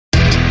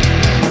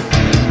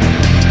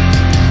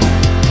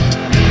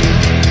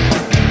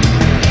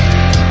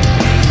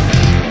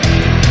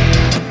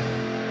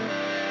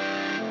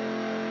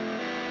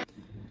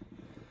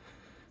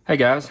Hey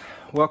guys,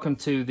 welcome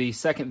to the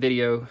second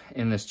video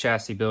in this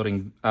chassis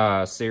building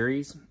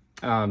series.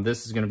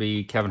 This is going to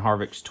be Kevin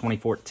Harvick's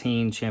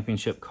 2014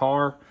 championship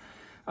car.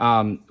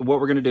 What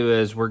we're going to do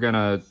is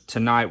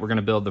tonight we're going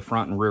to build the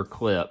front and rear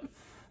clip.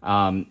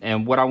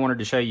 And what I wanted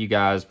to show you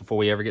guys before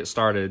we ever get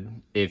started,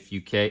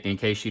 in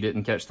case you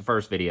didn't catch the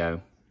first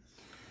video,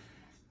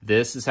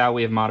 this is how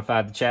we have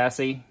modified the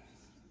chassis.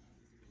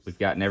 We've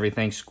gotten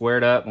everything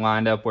squared up,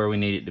 lined up where we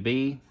need it to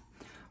be.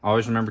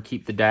 Always remember,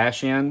 keep the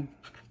dash in.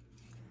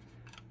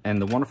 And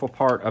the wonderful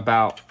part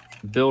about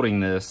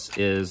building this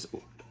is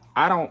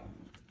I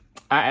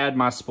add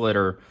my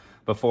splitter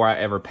before I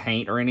ever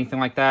paint or anything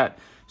like that.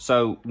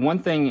 So one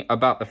thing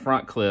about the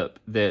front clip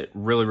that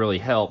really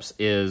helps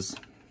is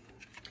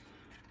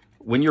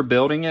when you're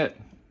building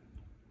it,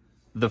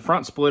 the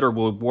front splitter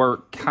will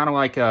work kind of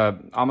like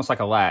almost like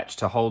a latch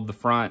to hold the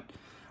front,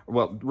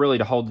 well, really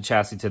to hold the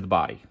chassis to the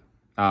body.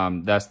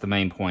 That's the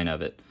main point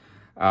of it.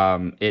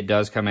 It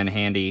does come in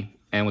handy.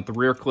 And with the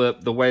rear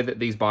clip, the way that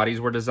these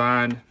bodies were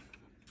designed,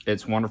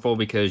 it's wonderful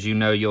because you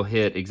know you'll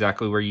hit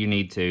exactly where you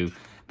need to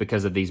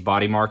because of these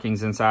body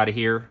markings inside of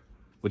here,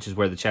 which is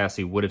where the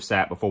chassis would have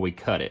sat before we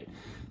cut it.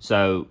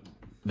 So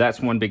that's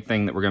one big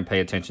thing that we're going to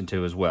pay attention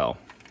to as well.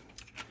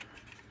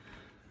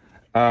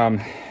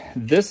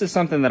 This is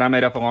something that I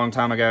made up a long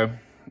time ago,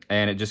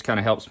 and it just kind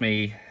of helps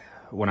me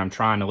when I'm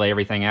trying to lay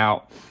everything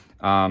out.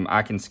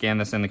 I can scan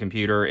this in the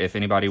computer if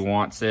anybody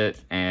wants it,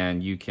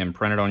 and you can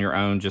print it on your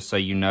own just so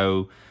you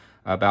know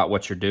about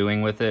what you're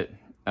doing with it.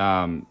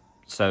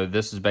 So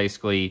this is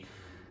basically,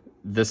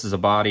 this is a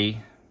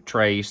body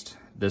traced.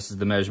 This is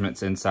the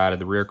measurements inside of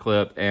the rear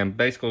clip. And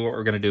basically what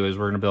we're going to do is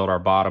we're going to build our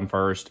bottom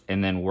first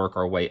and then work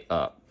our way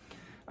up.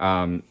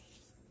 For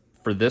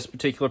this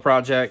particular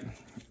project,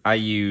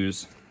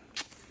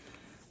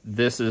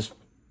 this is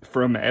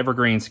from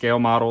Evergreen Scale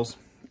Models.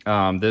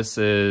 This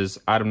is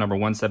item number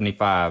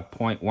 175,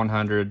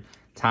 0.100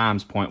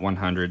 times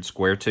 0.100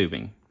 square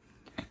tubing.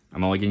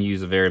 I'm only going to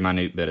use a very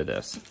minute bit of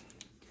this.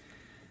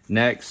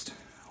 Next,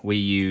 we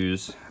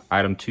use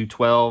item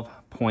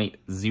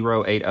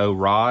 212.080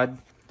 rod.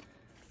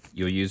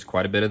 You'll use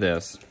quite a bit of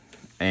this.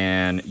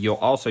 And you'll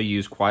also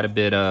use quite a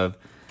bit of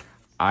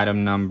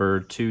item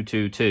number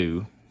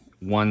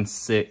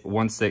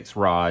 222.16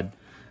 rod.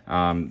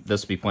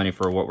 This will be plenty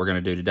for what we're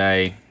going to do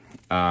today.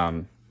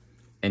 And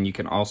you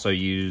can also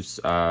use,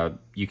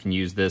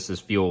 this as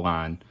fuel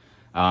line.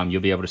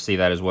 You'll be able to see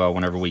that as well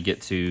whenever we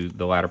get to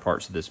the latter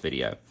parts of this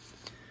video.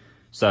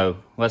 So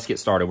let's get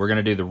started. We're going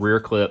to do the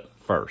rear clip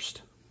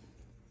first.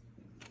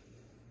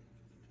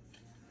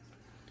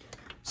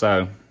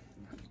 So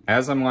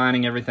as I'm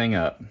lining everything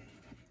up,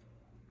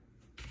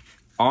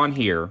 on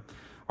here,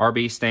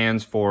 RB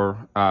stands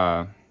for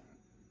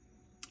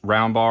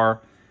round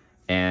bar,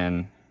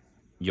 and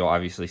you'll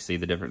obviously see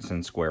the difference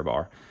in square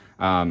bar.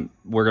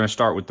 We're going to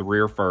start with the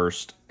rear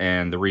first,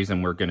 and the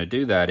reason we're going to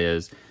do that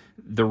is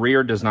the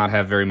rear does not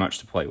have very much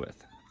to play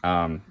with.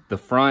 The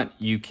front,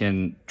 you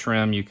can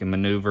trim, you can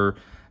maneuver.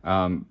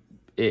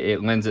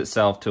 It lends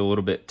itself to a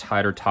little bit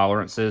tighter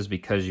tolerances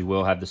because you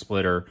will have the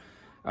splitter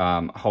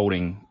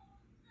holding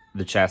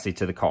the chassis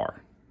to the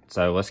car.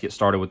 So let's get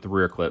started with the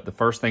rear clip. The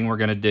first thing we're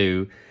going to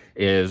do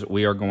is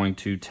we are going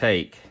to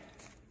take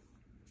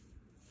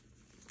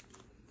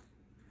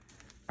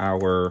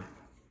our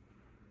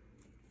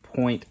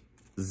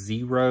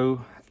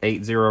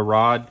 0.080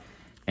 rod,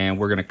 and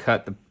we're going to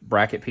cut the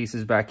bracket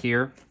pieces back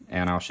here,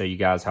 and I'll show you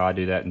guys how I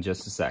do that in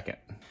just a second.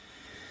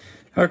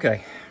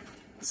 Okay,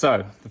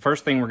 so the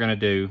first thing we're going to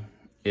do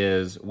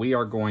is we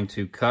are going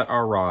to cut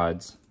our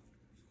rods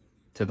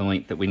to the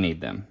length that we need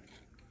them.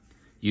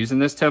 Using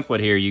this template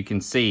here, you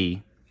can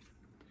see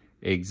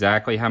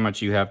exactly how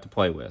much you have to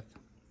play with.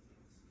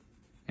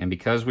 And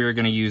because we are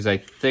going to use a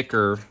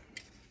thicker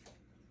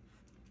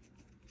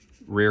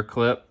rear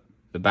clip,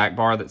 the back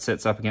bar that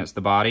sits up against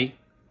the body,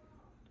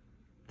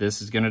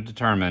 this is going to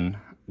determine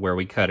where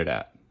we cut it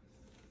at.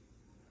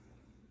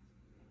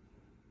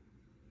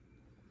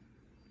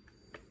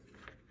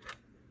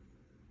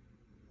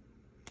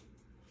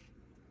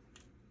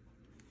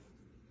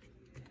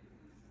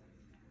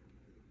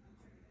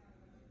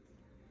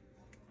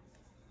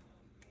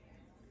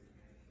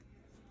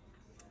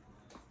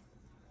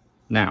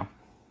 Now,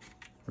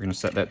 we're going to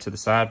set that to the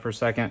side for a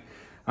second.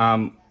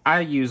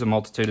 I use a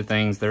multitude of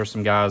things. There are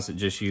some guys that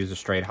just use a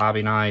straight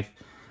hobby knife.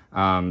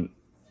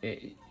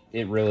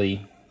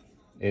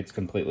 It's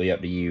completely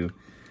up to you.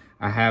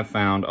 I have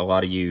found a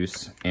lot of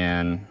use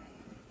in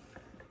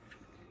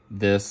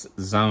this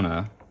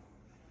Zona.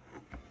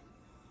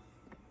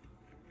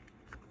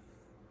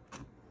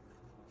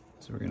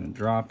 So we're going to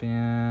drop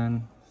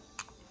in.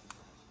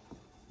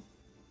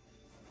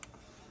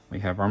 We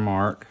have our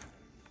mark.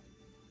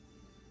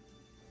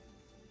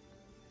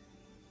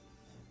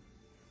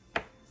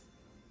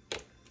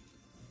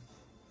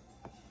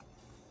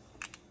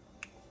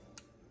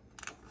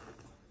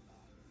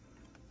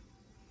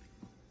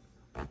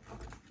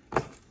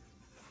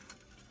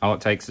 All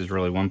it takes is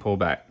really one pull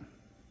back.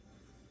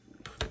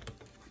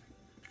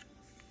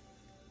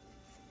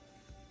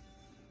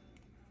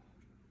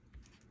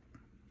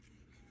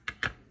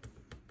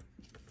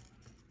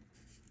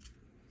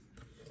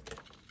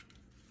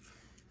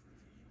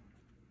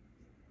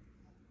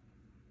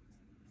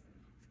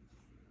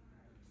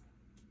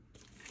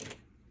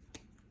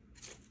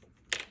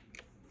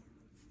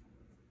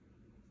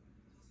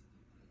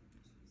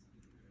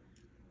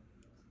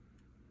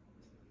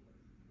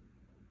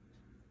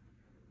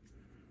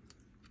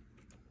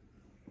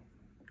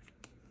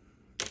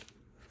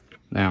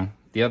 Now,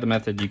 the other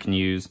method you can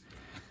use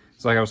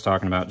is like I was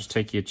talking about. Just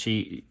take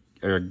you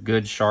a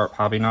good sharp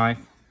hobby knife.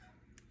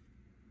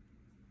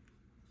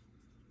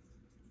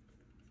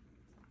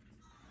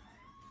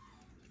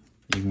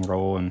 You can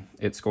roll and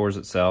it scores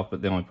itself,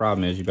 but the only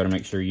problem is you better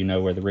make sure you know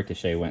where the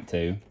ricochet went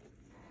to.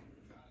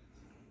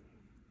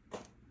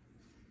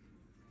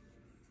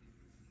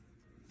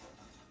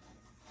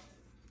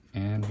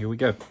 And here we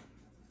go.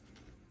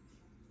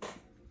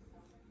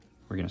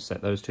 We're going to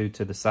set those two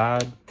to the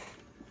side.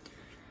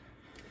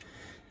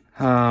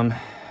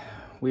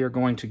 We are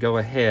going to go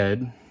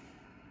ahead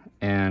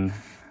and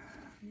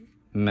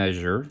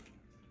measure.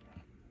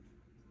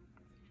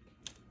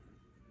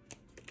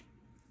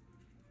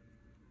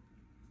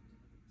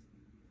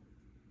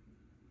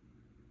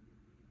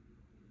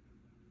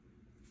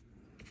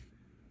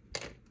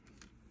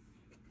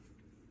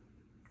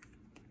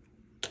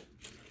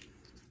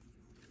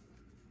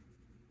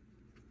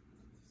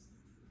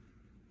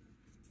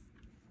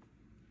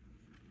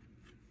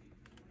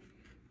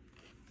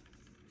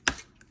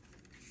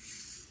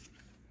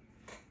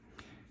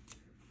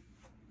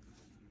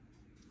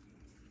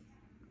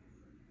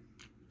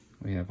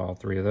 We have all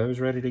three of those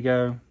ready to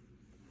go.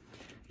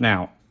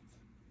 Now,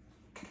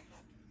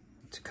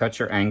 to cut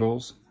your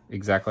angles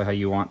exactly how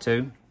you want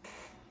to,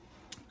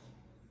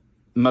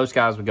 most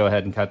guys would go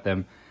ahead and cut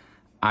them.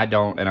 I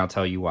don't, and I'll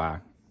tell you why.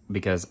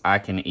 Because I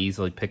can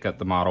easily pick up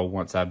the model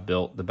once I've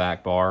built the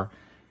back bar,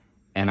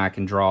 and I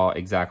can draw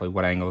exactly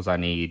what angles I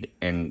need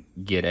and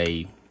get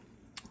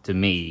to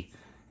me,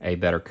 a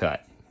better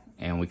cut.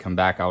 And we come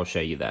back, I'll show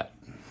you that.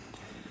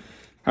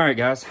 All right,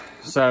 guys,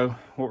 so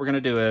what we're gonna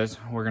do is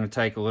we're gonna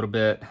take a little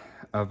bit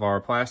of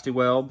our plasti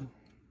weld.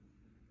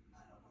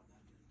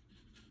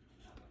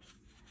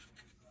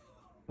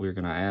 We're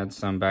gonna add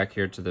some back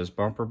here to this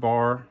bumper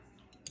bar.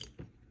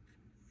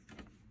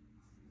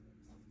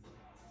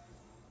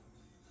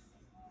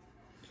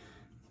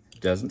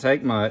 Doesn't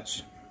take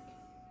much.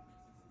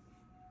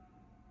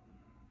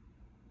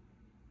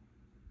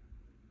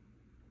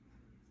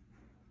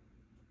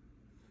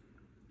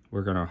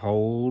 We're gonna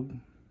hold.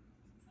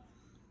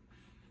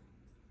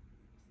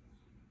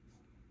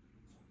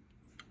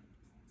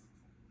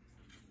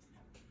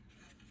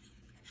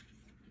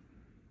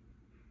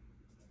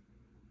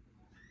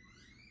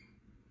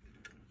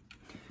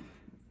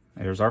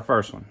 There's our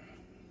first one.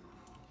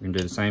 We're gonna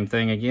do the same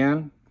thing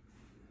again.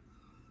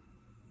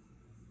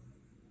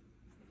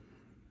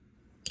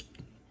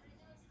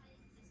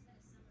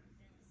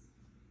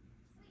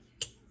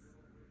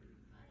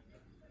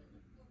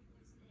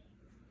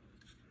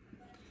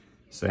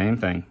 Same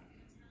thing.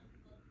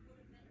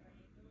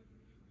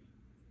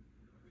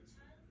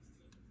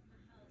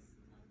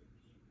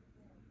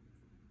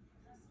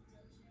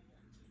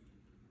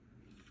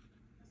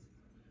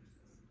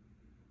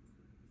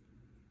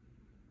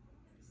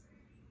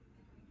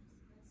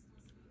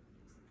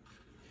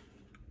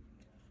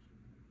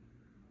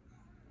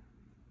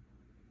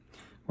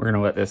 We're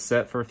gonna let this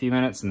set for a few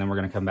minutes, and then we're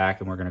gonna come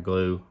back and we're gonna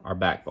glue our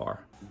back bar.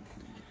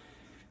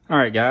 All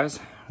right, guys,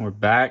 we're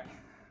back.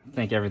 I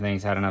think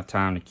everything's had enough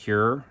time to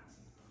cure.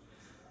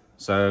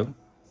 So,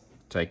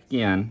 take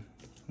again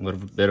a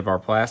little bit of our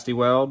plasti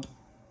weld.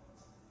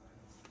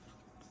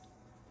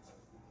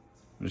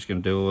 I'm just gonna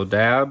do a little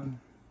dab.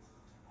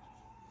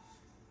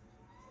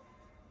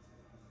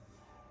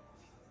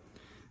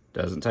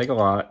 Doesn't take a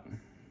lot.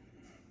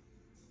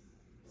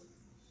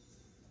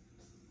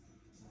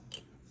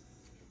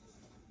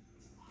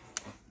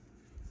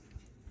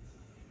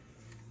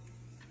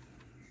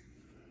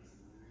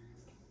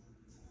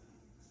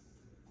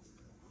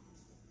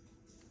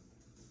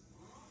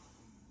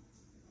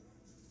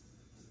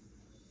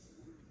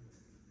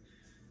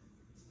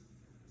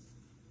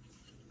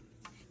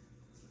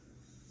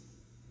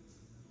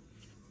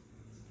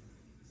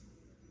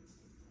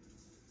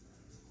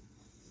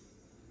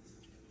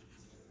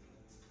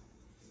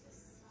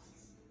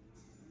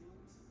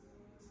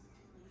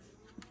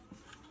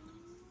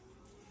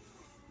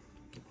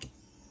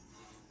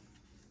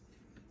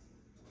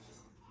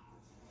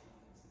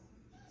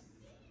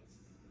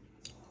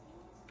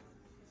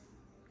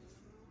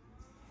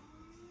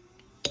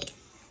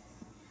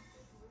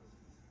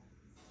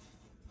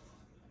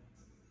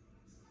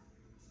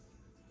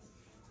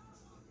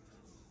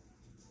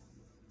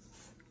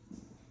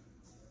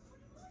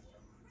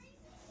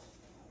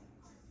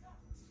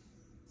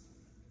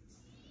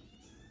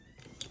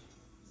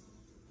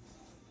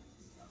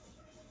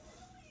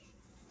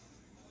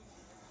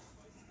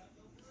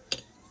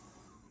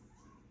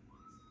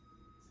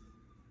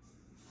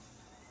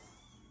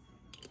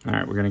 All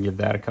right, we're gonna give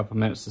that a couple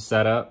minutes to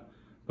set up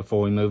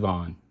before we move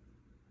on.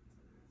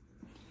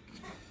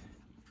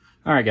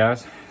 All right,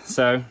 guys,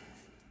 so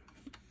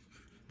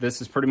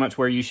this is pretty much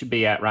where you should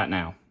be at right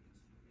now.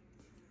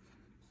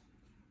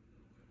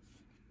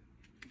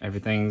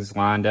 Everything's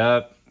lined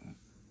up,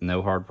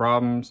 no hard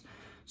problems.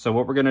 So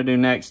what we're gonna do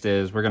next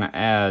is we're gonna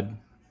add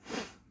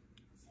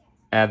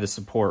the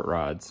support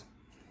rods.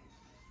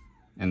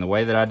 And the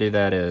way that I do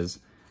that is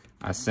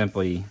I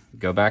simply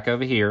go back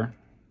over here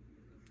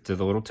to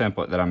the little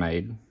template that I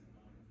made.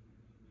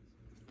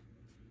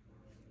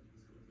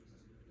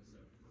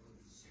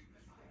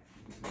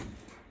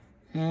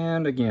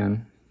 And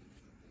again,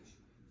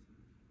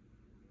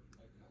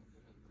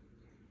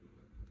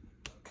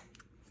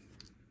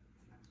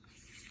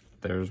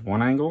 there's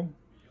one angle.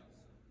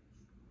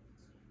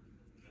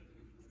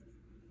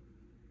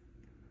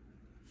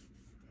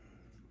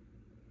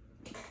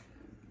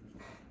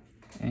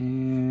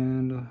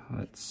 And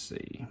let's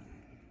see.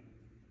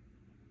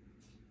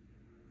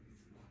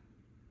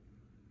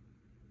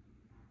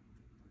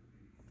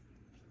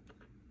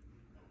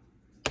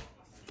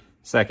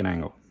 Second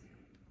angle.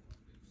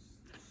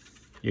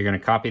 You're going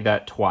to copy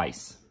that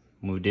twice.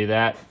 When we do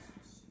that,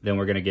 then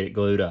we're going to get it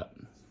glued up.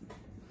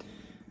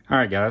 All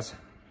right, guys.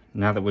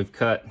 Now that we've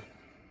cut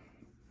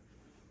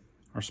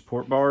our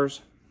support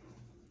bars,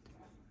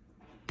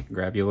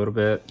 grab you a little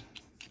bit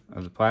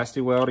of the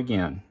plasti weld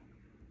again.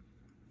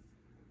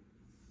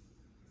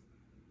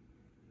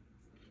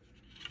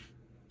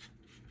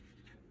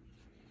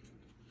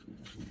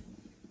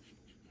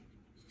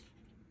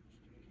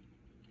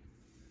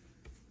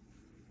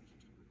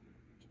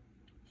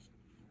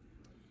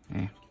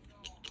 Okay.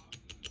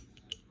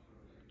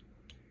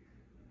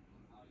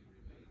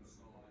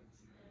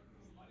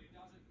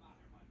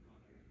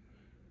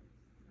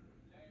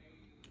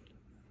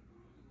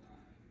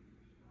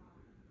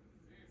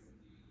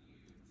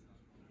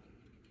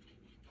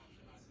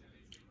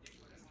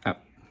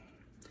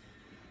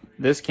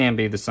 This can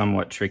be the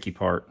somewhat tricky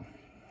part.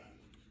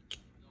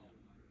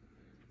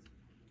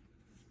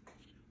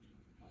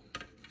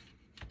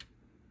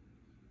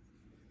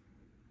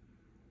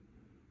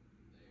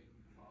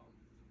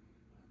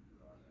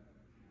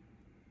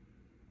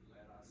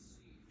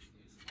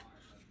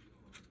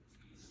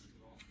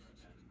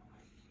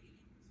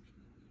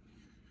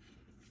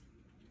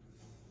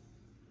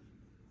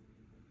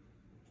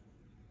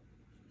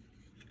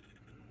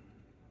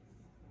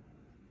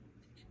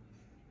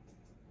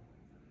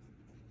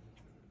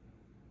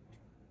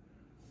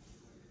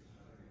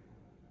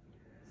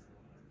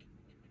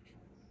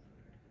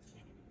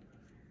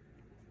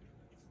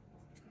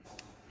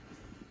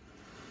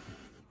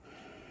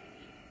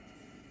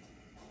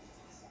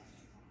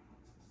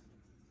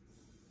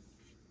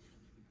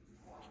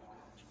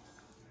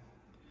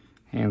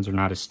 Hands are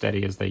not as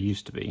steady as they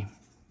used to be.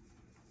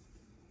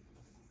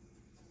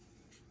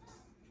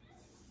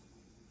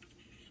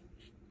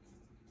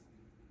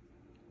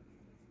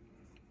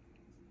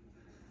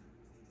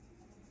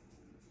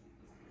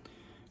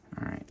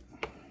 All right.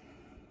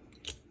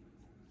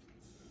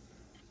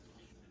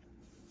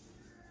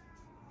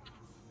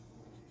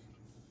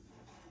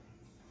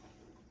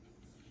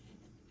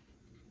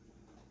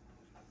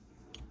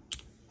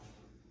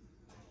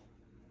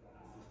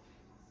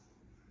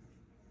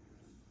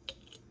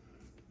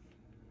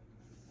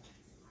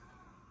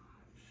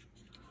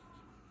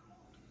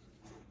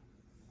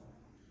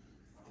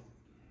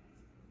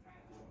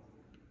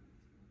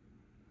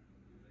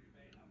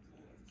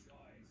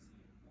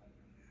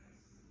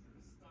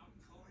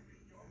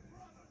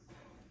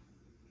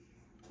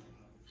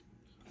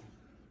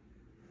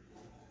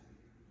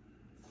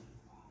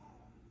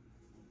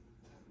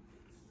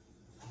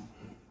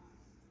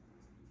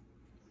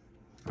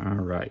 All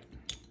right,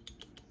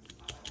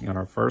 got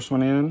our first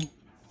one in.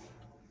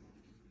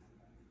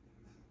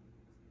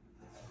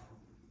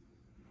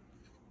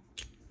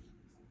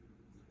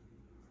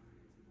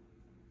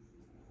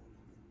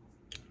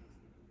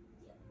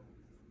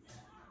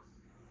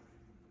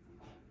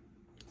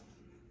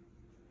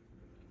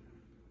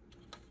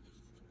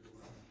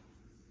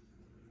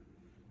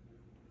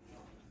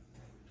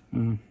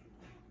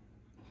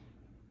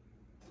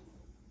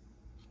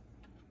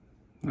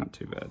 Not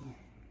too bad.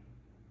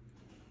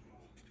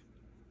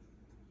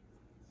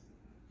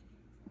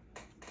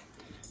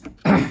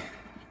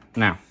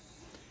 Now,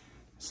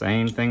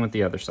 same thing with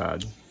the other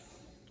side.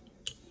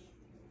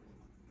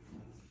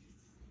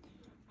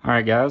 All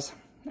right, guys,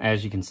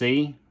 as you can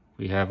see,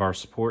 we have our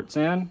supports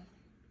in.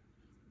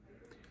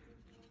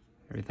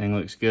 Everything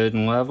looks good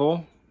and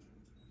level.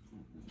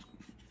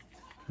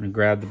 I'm gonna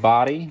grab the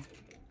body,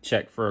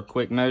 check for a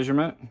quick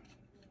measurement.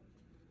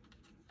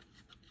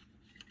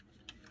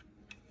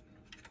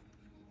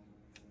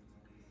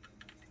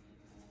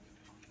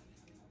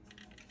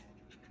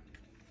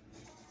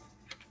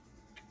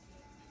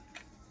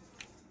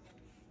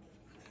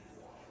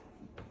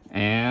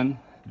 And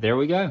there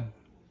we go.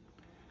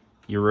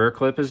 Your rear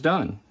clip is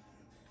done.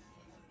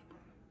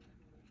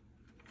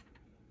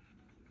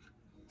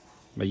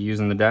 By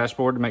using the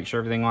dashboard to make sure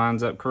everything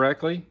lines up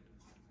correctly.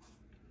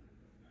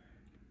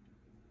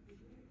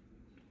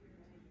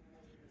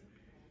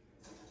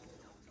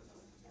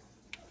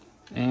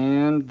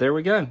 And there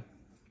we go.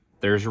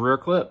 There's your rear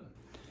clip.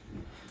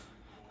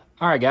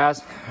 All right,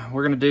 guys,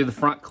 we're gonna do the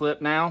front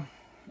clip now.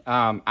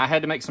 I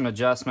had to make some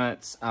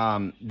adjustments.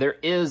 There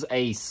is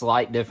a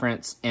slight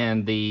difference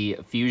in the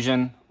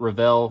Fusion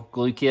Revell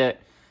glue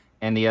kit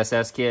and the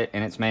SS kit,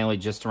 and it's mainly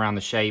just around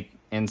the shape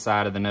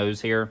inside of the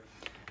nose here.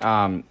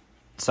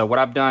 So what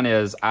I've done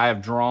is I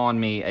have drawn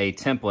me a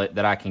template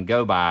that I can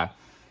go by,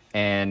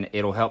 and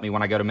it'll help me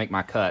when I go to make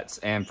my cuts.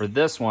 And for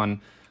this one,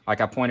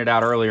 like I pointed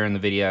out earlier in the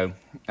video,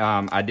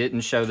 I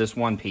didn't show this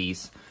one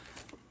piece.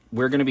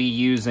 we're going to be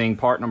using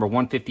part number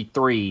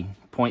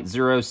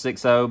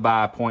 153.060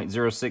 by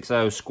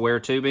 0.060 square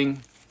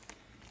tubing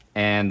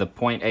and the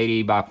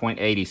 0.80 by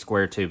 0.80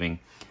 square tubing.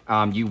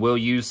 You will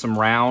use some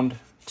round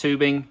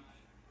tubing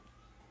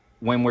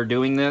when we're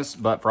doing this,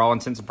 but for all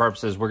intents and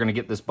purposes, we're going to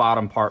get this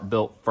bottom part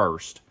built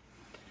first.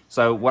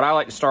 So what I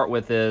like to start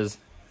with is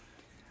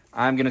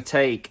I'm going to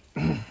take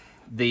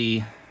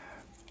the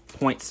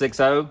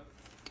 0.60,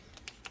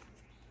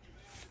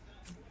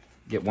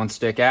 get one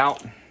stick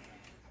out,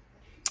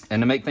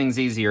 and to make things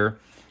easier,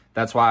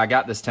 that's why I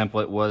got this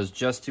template, was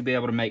just to be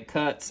able to make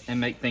cuts and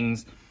make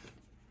things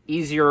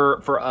easier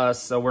for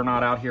us so we're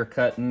not out here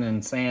cutting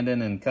and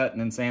sanding and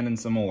cutting and sanding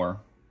some more.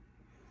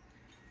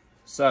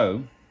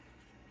 So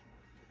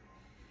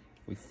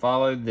we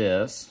follow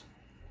this.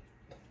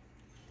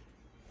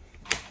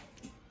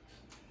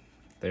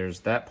 There's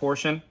that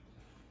portion.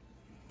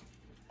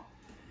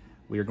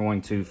 We are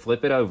going to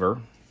flip it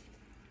over.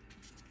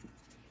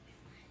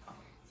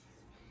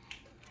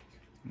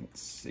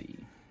 Let's see.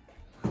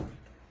 I'm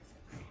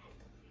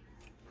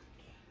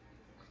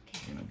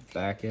gonna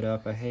back it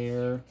up a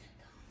hair.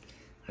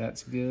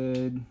 That's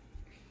good.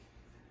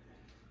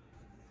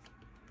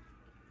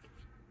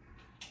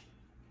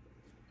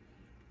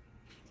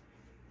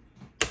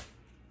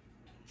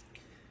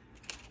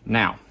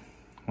 Now,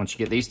 once you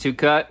get these two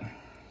cut,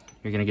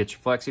 you're gonna get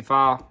your flexi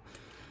file,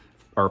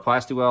 or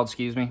plasti weld,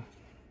 excuse me.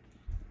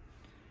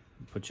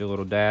 Put your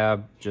little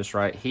dab just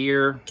right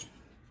here.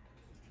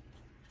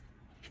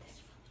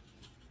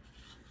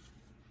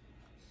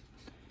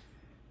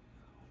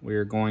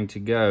 We're going to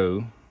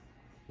go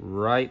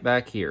right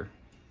back here.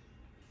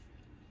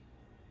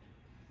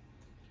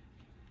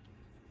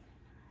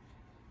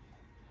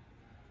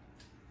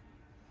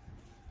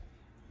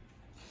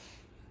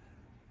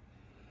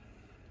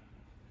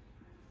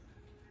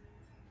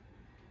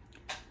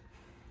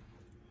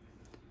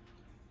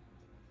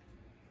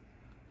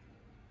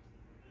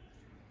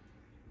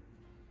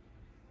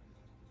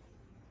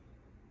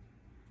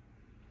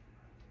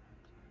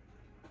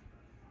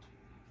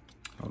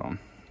 Hold on.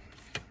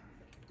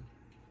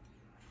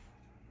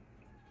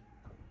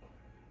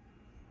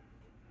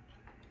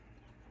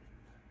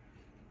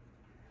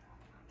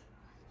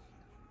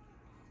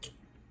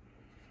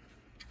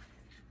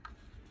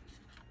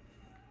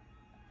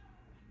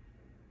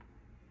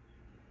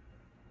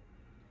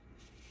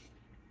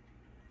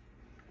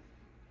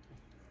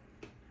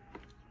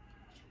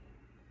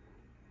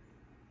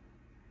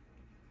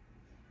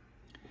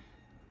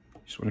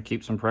 Just want to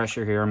keep some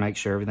pressure here and make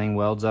sure everything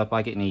welds up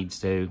like it needs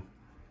to.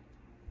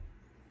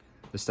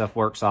 This stuff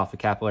works off of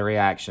capillary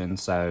action,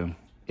 so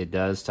it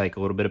does take a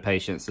little bit of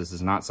patience. This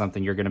is not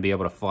something you're going to be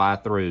able to fly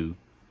through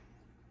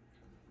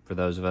for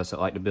those of us that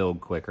like to build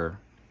quicker.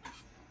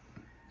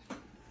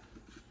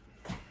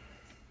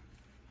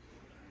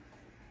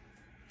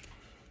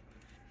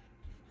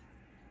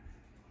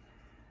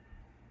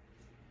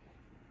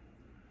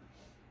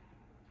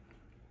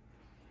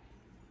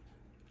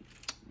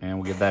 And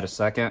we'll give that a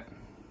second.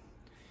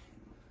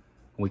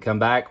 When we come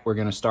back, we're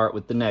going to start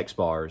with the next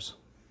bars.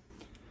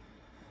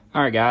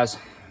 All right, guys,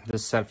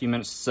 this has had a few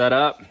minutes to set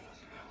up.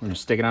 We're going to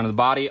stick it onto the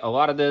body. A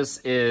lot of this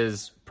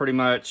is pretty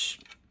much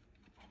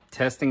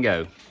test and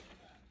go.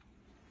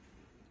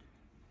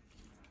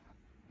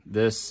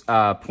 This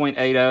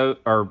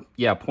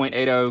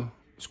 0.80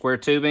 square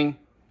tubing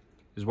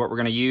is what we're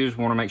going to use.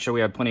 We want to make sure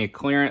we have plenty of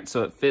clearance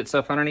so it fits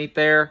up underneath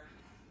there.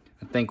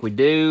 I think we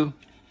do.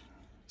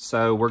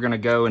 So we're going to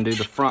go and do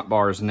the front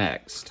bars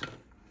next.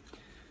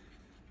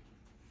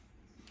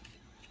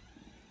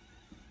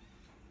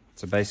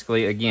 So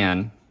basically,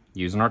 again,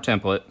 using our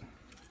template,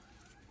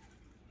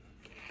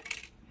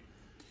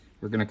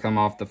 we're going to come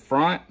off the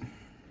front.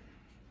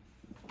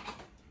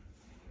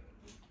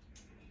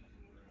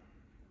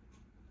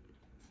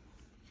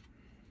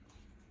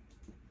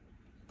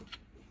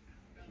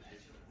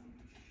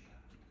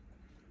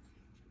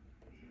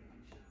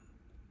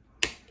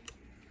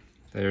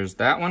 There's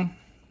that one.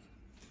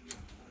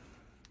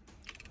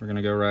 We're going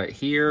to go right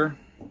here.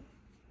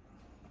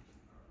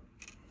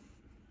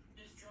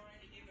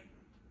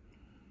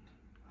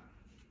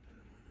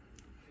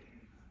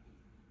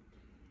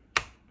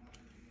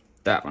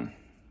 That one.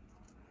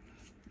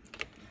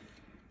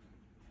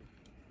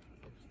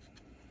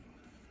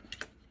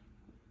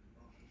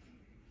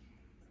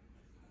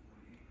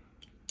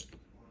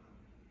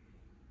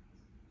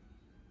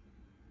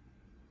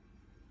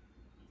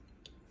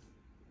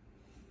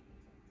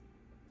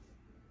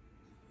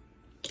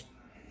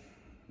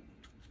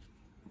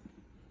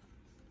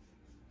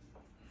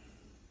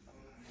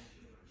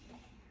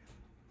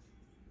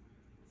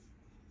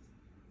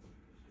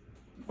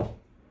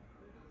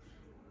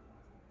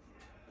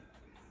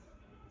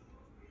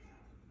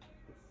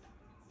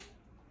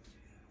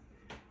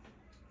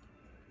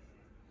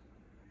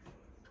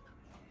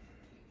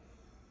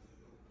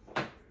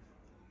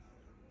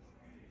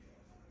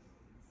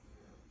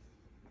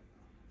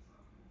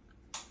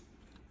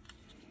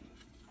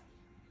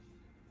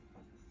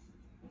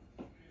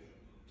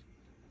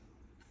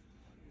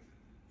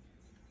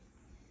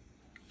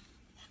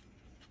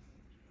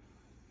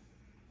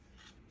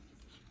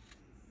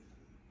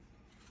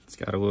 It's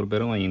got a little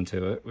bit of lean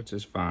to it, which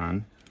is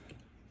fine.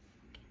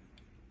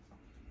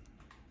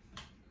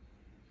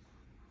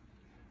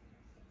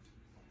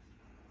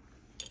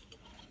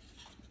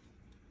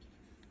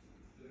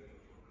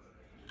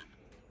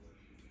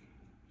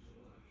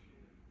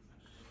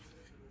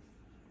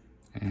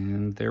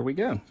 And there we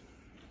go.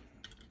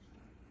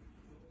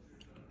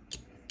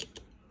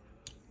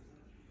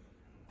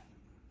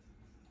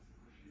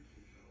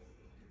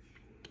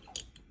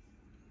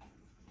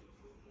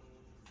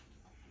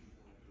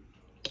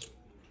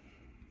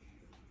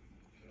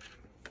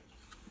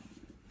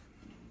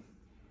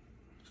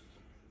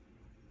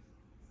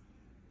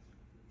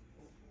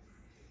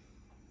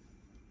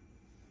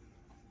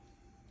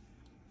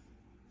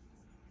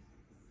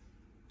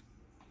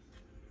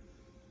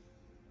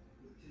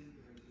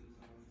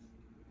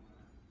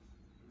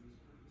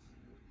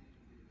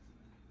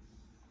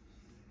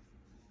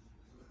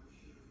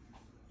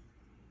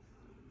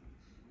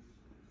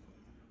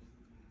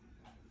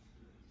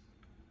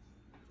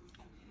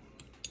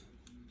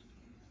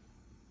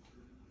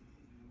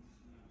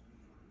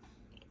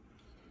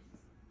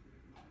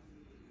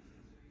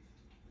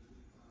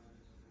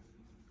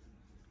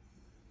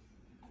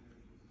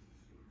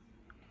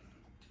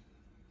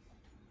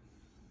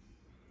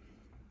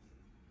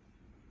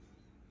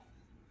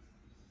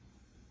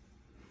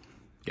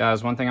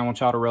 Guys, one thing I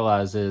want y'all to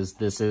realize is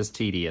this is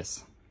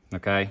tedious,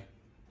 okay?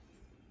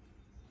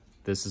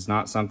 This is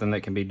not something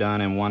that can be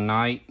done in one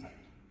night,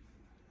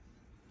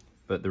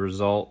 but the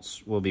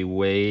results will be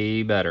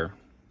way better.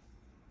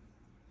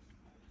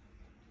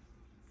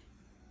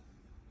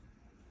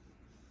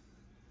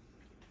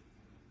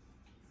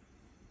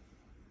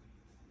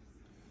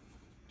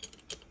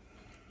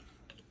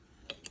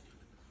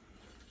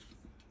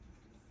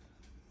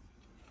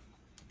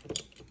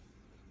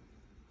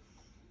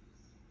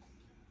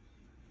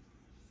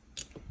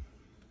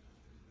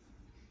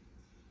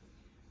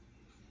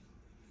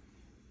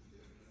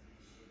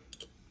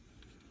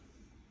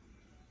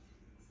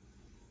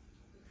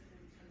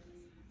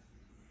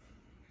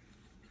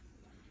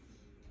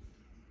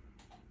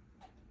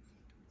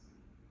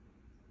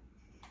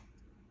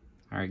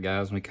 All right,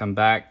 guys, when we come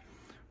back,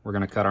 we're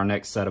gonna cut our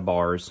next set of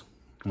bars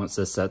once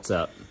this sets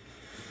up.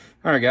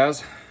 All right,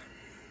 guys,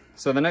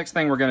 so the next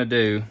thing we're gonna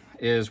do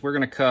is we're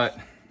gonna cut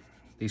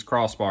these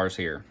crossbars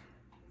here.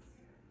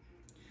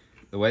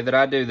 The way that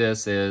I do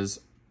this is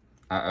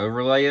I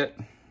overlay it,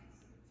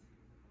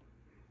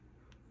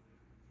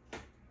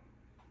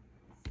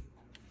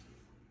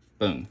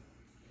 boom.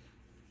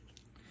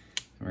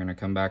 We're gonna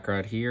come back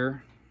right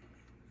here.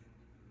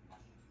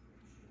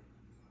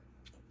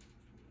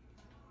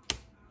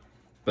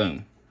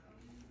 Boom.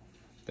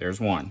 There's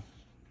one.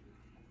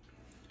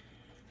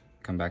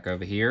 Come back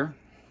over here.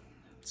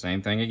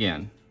 Same thing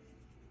again.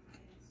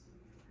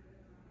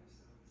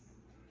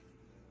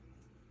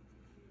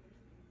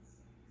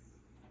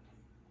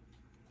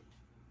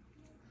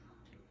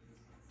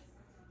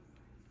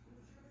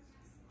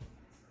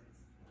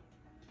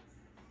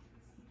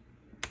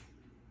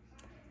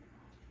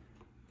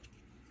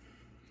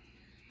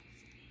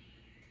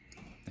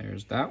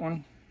 There's that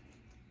one.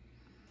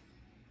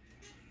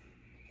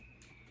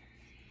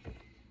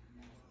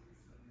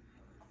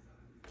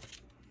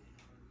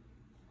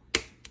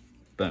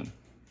 Boom.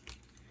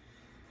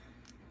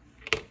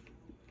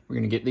 We're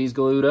gonna get these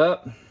glued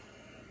up.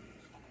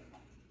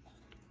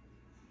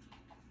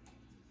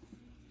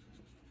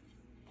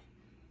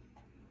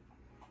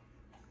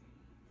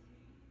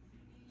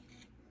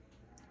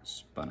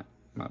 Spun it,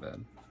 my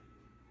bad.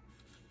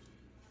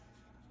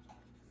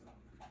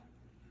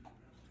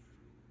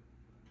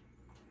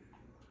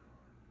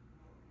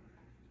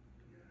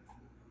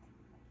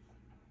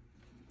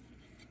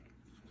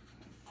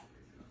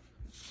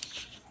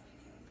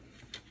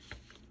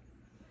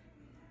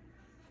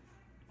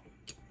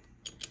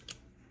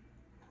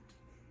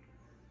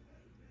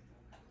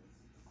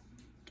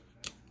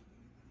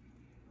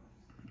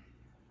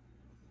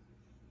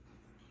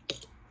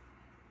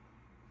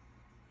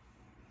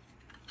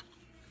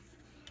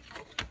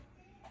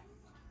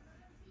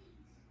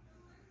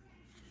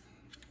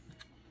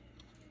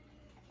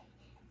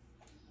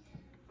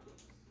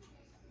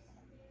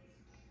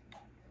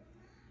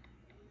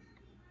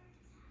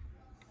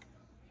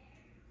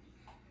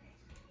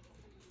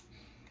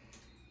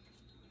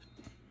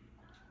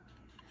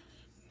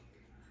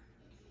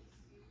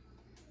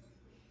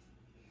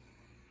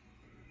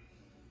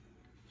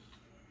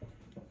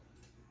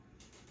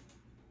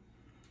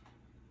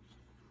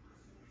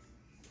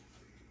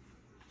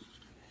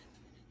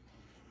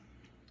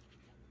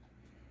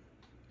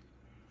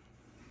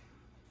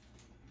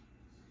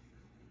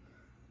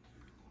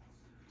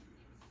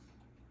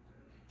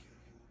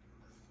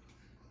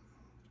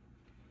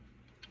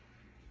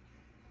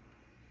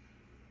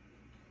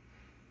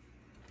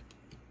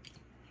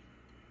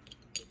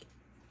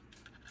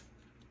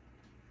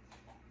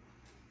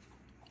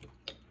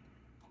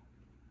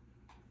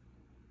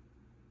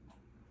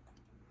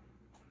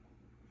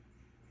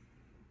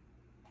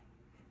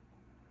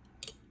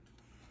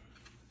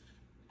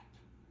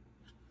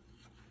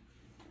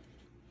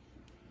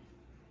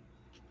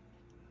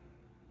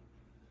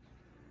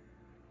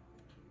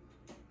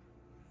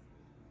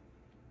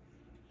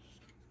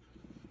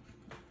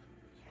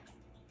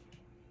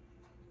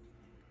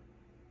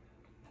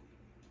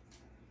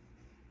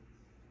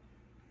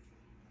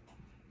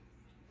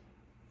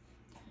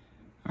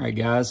 All right,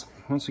 guys,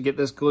 once we get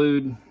this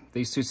glued,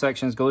 these two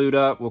sections glued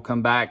up, we'll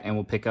come back and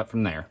we'll pick up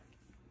from there.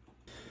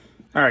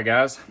 All right,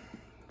 guys,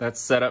 that's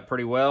set up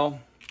pretty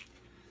well.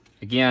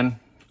 Again,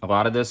 a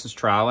lot of this is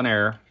trial and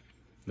error.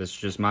 This is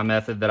just my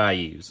method that I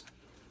use.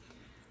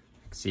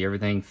 See,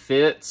 everything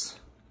fits.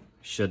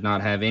 Should not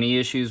have any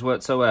issues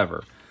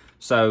whatsoever.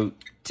 So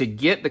to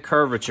get the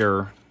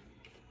curvature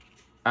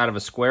out of a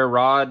square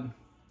rod,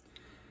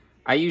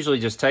 I usually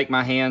just take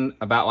my hand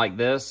about like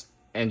this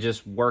and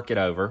just work it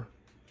over.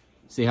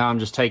 See how I'm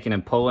just taking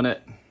and pulling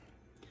it?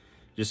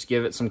 Just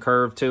give it some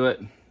curve to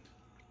it.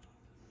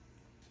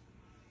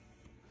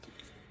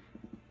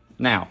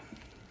 Now,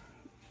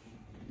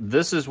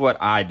 this is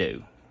what I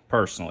do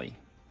personally.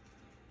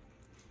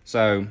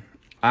 So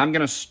I'm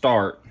gonna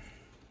start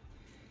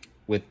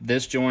with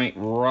this joint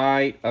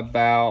right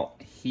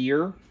about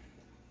here.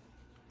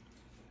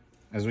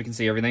 As we can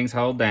see, everything's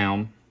held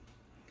down.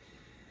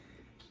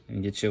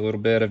 And get you a little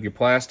bit of your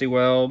plasti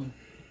weld.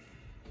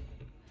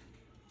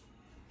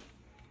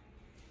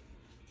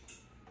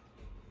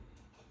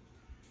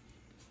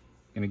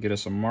 Gonna get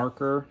us a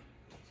marker.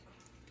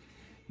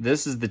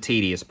 This is the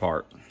tedious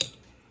part.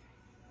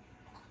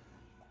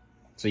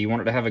 So you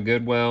want it to have a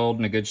good weld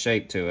and a good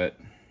shape to it.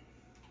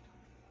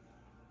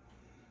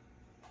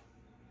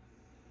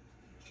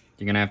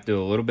 You're gonna have to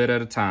do a little bit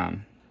at a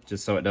time,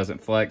 just so it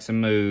doesn't flex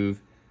and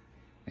move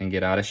and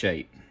get out of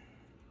shape.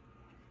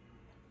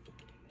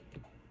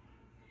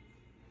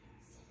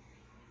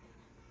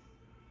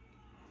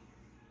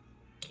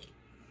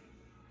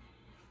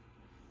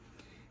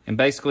 And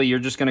basically, you're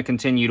just gonna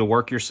continue to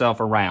work yourself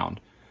around.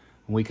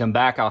 When we come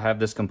back, I'll have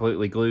this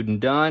completely glued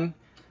and done,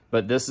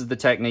 but this is the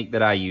technique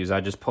that I use.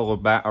 I just pull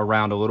it back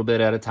around a little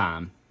bit at a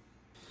time.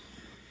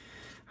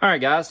 All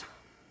right, guys.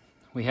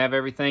 We have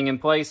everything in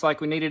place like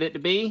we needed it to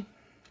be.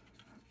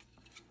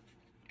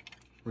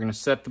 We're gonna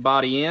set the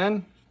body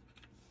in,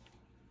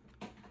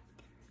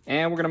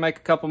 and we're gonna make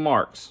a couple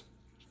marks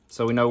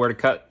so we know where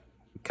to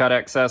cut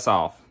excess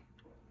off.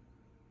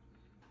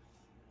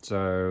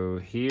 So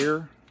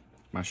here,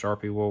 my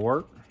Sharpie will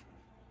work.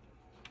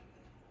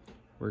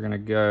 We're gonna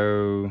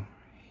go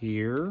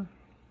here,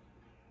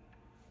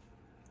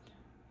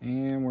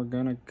 and we're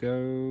gonna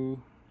go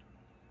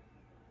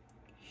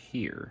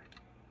here.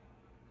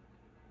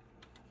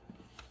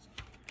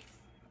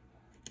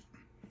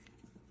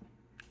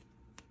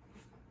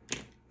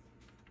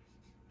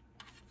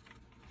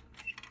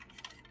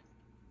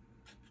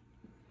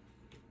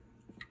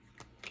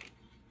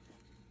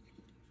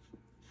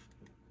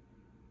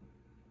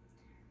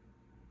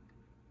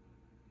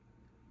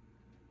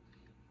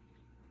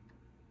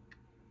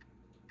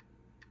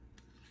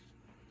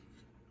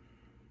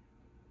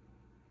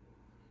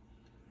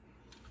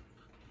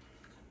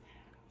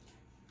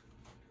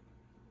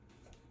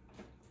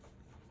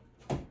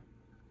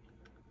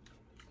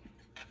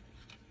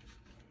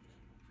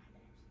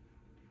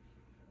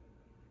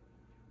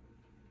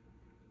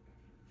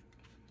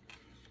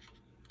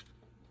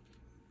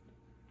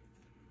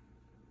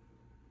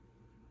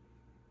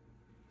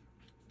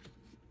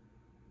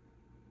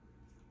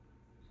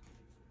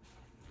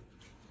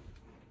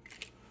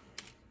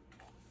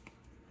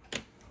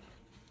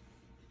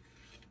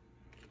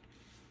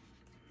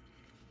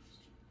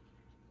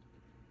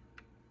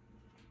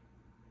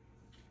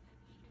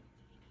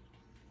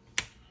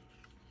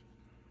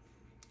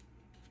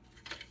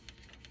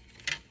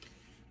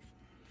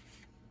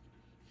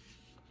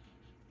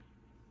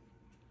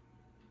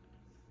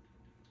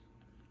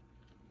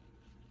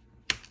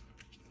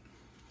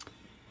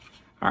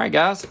 All right,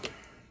 guys.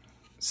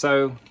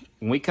 So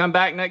when we come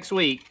back next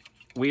week,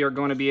 we are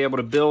going to be able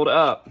to build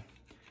up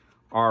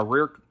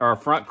our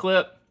front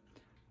clip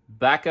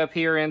back up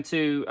here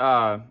into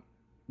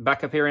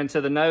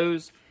the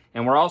nose,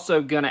 and we're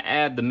also going to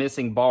add the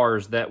missing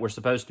bars that were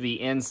supposed to be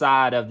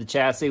inside of the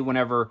chassis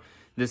whenever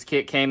this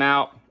kit came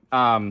out.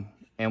 And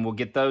we'll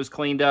get those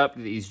cleaned up,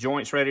 these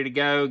joints ready to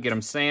go, get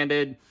them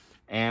sanded,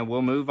 and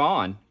we'll move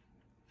on.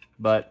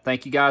 But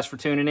thank you guys for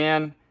tuning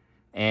in.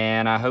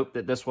 And I hope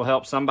that this will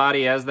help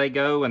somebody as they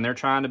go and they're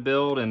trying to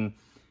build and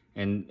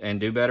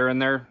do better in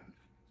their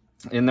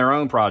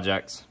own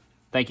projects.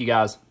 Thank you,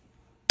 guys.